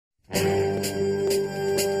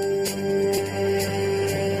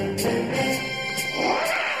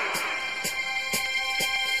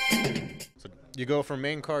you go from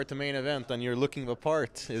main card to main event, and you're looking the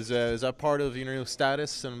part. Is that part of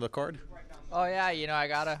status in the card? Oh yeah, I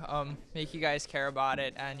gotta make you guys care about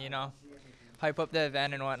it and hype up the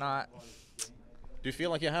event and whatnot. Do you feel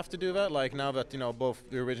like you have to do that? Like now that both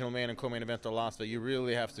the original main and co-main event are lost, that you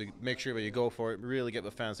really have to make sure that you go for it, really get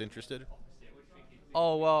the fans interested.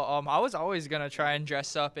 Oh well, I was always gonna try and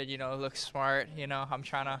dress up and look smart. I'm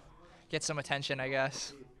trying to get some attention, I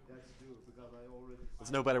guess.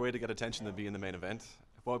 There's no better way to get attention than being in the main event.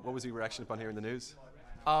 What was your reaction upon hearing the news?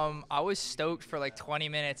 I was stoked for like 20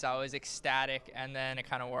 minutes. I was ecstatic, and then it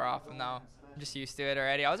kind of wore off. And now I'm just used to it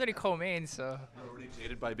already. I was already co-main, so. You're already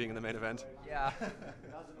jaded by being in the main event? Yeah.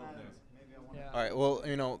 Yeah. All right.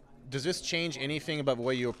 Well, does this change anything about the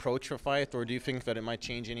way you approach a fight, or do you think that it might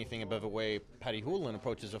change anything about the way Paddy Houlihan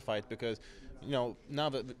approaches a fight? Because, now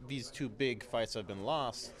that these two big fights have been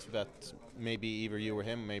lost, that maybe either you or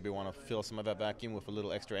him maybe want to fill some of that vacuum with a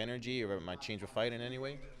little extra energy, or it might change the fight in any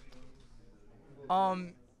way?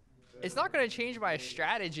 It's not going to change my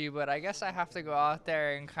strategy, but I guess I have to go out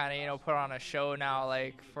there and kind of, put on a show now,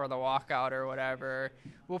 like for the walkout or whatever.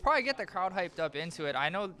 We'll probably get the crowd hyped up into it. I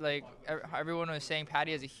know, like, everyone was saying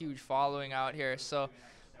Paddy has a huge following out here, so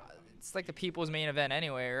it's like the people's main event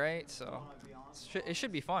anyway, right? So it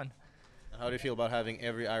should be fun. How do you feel about having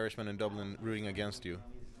every Irishman in Dublin rooting against you?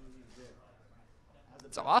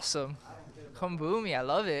 It's awesome. Come boo me. I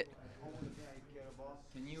love it.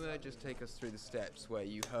 Can you just take us through the steps where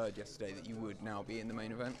you heard yesterday that you would now be in the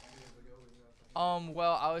main event?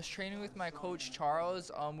 Well, I was training with my coach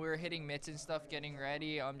Charles. We were hitting mitts and stuff, getting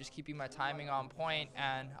ready. Just keeping my timing on point,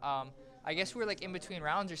 and I guess we were like in between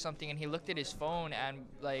rounds or something. And he looked at his phone, and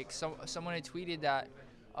like someone had tweeted that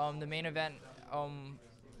the main event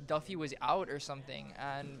Duffy was out or something,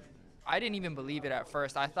 and I didn't even believe it at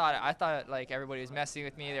first. I thought like everybody was messing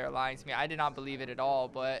with me. They were lying to me. I did not believe it at all,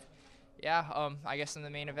 but. Yeah, I guess in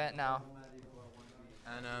the main event now.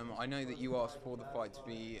 And I know that you asked for the fight to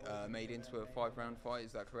be made into a 5-round fight.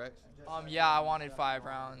 Is that correct? Yeah, I wanted 5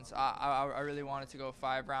 rounds. I really wanted to go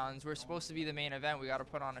 5 rounds. We're supposed to be the main event. We got to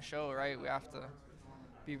put on a show, right? We have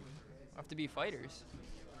to be fighters.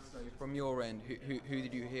 So from your end, who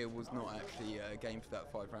did you hear was not actually game for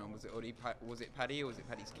that 5-round? Was it Paddy, or was it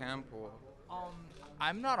Paddy's camp, or?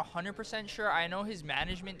 I'm not 100% sure. I know his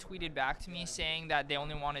management tweeted back to me saying that they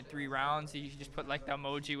only wanted 3 rounds. You just put like the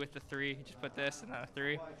emoji with the 3. You just put this and then a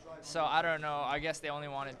 3. So I don't know. I guess they only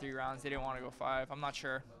wanted 3 rounds. They didn't want to go 5. I'm not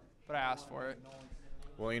sure, but I asked for it.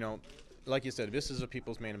 Well, like you said, this is a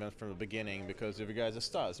people's main event from the beginning because of you guys are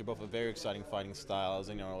styles. You're both have very exciting fighting styles.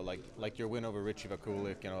 And, like your win over Richie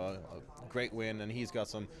Vakulik, a great win, and he's got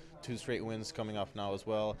some 2 straight wins coming up now as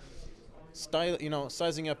well. Style,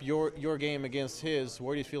 sizing up your game against his,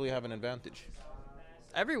 where do you feel you have an advantage?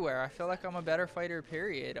 Everywhere. I feel like I'm a better fighter,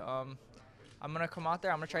 period. I'm going to come out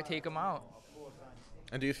there. I'm going to try to take him out.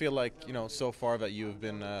 And do you feel like, so far that you've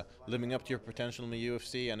been living up to your potential in the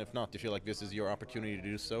UFC? And if not, do you feel like this is your opportunity to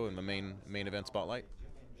do so in the main event spotlight?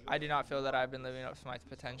 I do not feel that I've been living up to my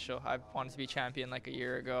potential. I wanted to be champion like a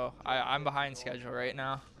year ago. I'm behind schedule right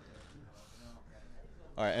now.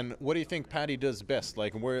 All right, and what do you think Paddy does best?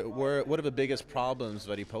 Like, what are the biggest problems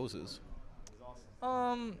that he poses?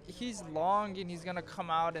 He's long, and he's gonna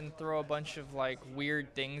come out and throw a bunch of like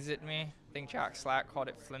weird things at me. I think Jack Slack called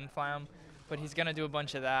it flim flam, but he's gonna do a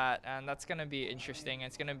bunch of that, and that's gonna be interesting.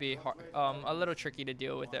 It's gonna be a little tricky to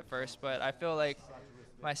deal with at first, but I feel like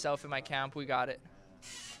myself and my camp, we got it.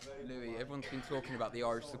 Louis, everyone's been talking about the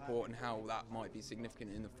Irish support and how that might be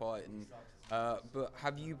significant in the fight, and but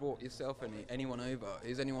have you brought yourself anyone over?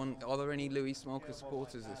 Are there any Louis Smolka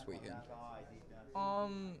supporters this weekend?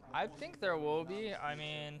 I think there will be. I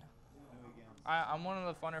mean, I'm one of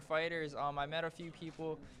the funner fighters. I met a few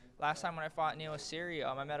people last time when I fought Neil Siri.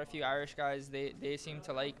 I met a few Irish guys. They seem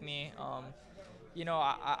to like me.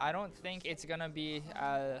 I don't think it's gonna be.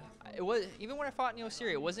 It was even when I fought Neil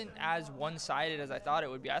Siri, it wasn't as one-sided as I thought it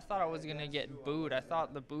would be. I thought I was gonna get booed. I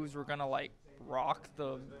thought the boos were gonna like rock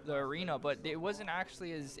the arena, but it wasn't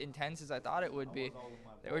actually as intense as I thought it would be.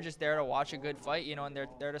 They were just there to watch a good fight, and they're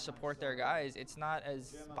there to support their guys. It's not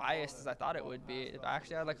as biased as I thought it would be. I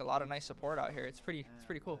actually had like a lot of nice support out here. It's pretty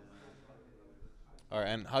cool. All right,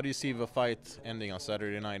 and how do you see the fight ending on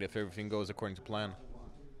Saturday night if everything goes according to plan?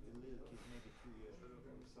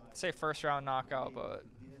 I'd say first round knockout, but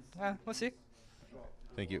we'll see.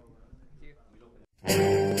 Thank you.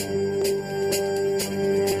 Thank you.